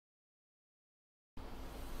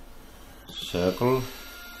circle,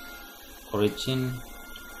 origin,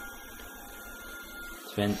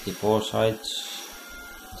 24 sides,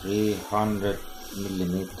 300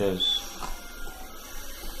 millimeters,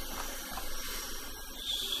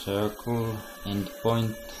 circle,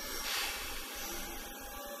 endpoint,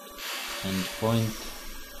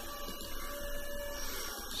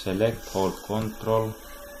 select, hold control,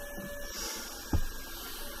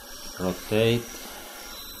 rotate,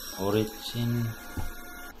 origin,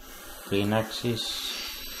 green axis,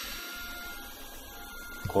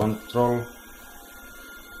 control,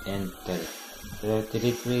 enter 30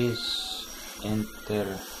 degrees,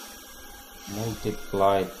 enter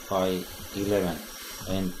multiplied by 11,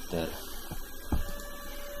 enter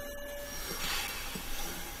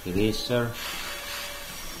eraser,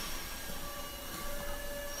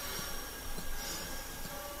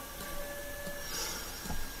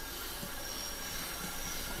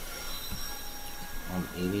 on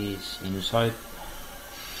erase inside,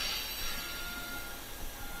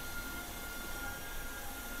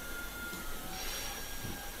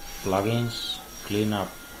 plugins, clean up,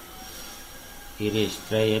 erase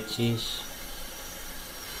stray edges,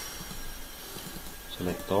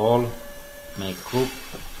 select all, make group,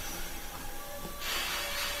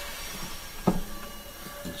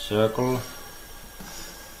 circle,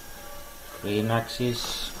 green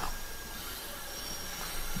axis,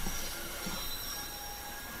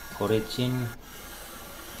 origin,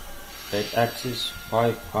 red axis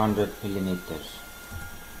 500 millimeters.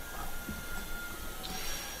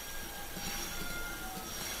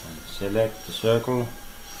 And select the circle,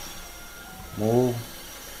 move,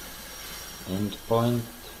 endpoint,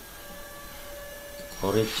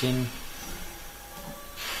 origin,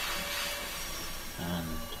 and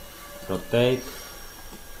rotate,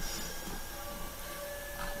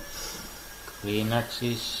 green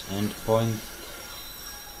axis, endpoint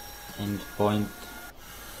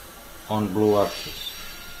on blue axis,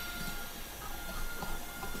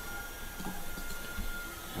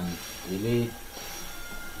 and delete,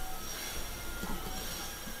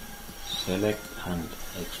 select and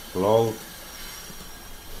explode,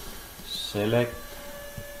 select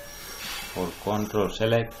or control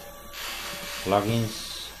select,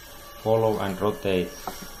 plugins, follow and rotate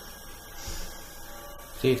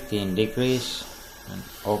 15 degrees and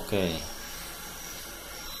OK.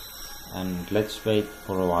 And let's wait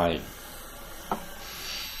for a while.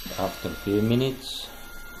 After a few minutes,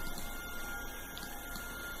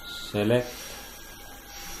 select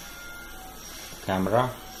camera,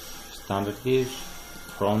 standard views,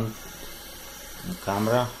 front and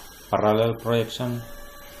camera, parallel projection,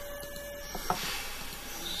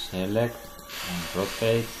 select and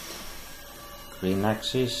rotate, green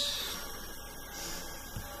axis,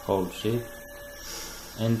 hold shift,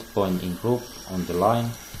 endpoint in group on the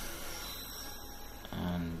line,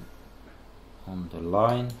 and on the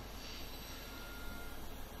line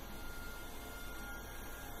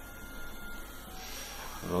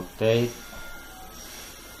rotate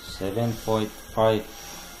 7.5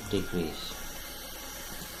 degrees.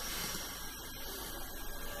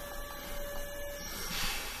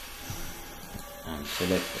 And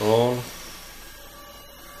select all,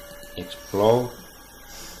 explode,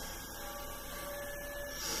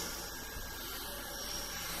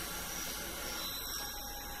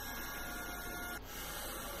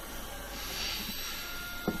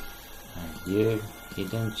 here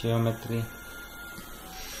hidden geometry,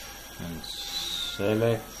 and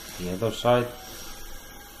select the other side,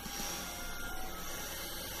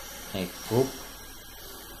 make group,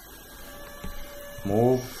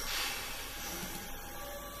 move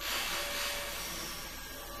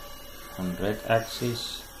on red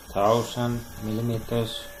axis 1000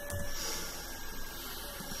 millimeters,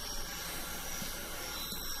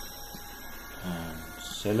 and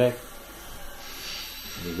select,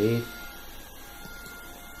 delete,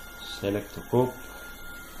 select the group,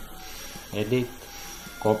 edit,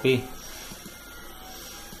 copy,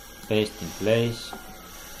 paste in place,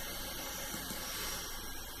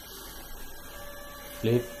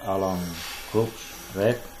 flip along groups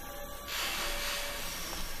red,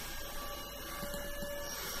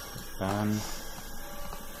 and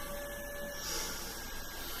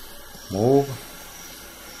move,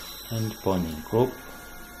 endpoint in group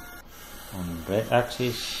on red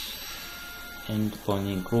axis,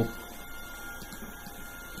 endpoint in group,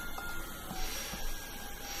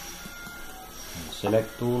 and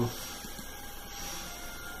select tool,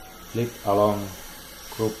 flip along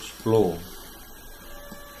groups blue,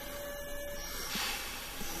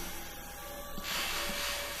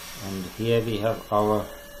 and here we have our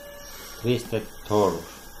twisted torus.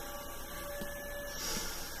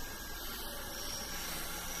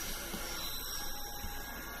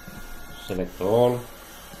 select all,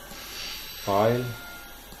 file,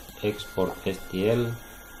 export STL,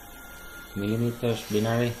 millimeters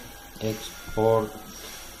binary, export,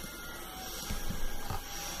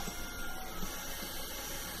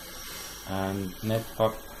 and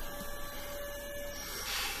netpack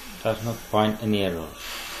does not find any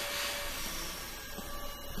errors.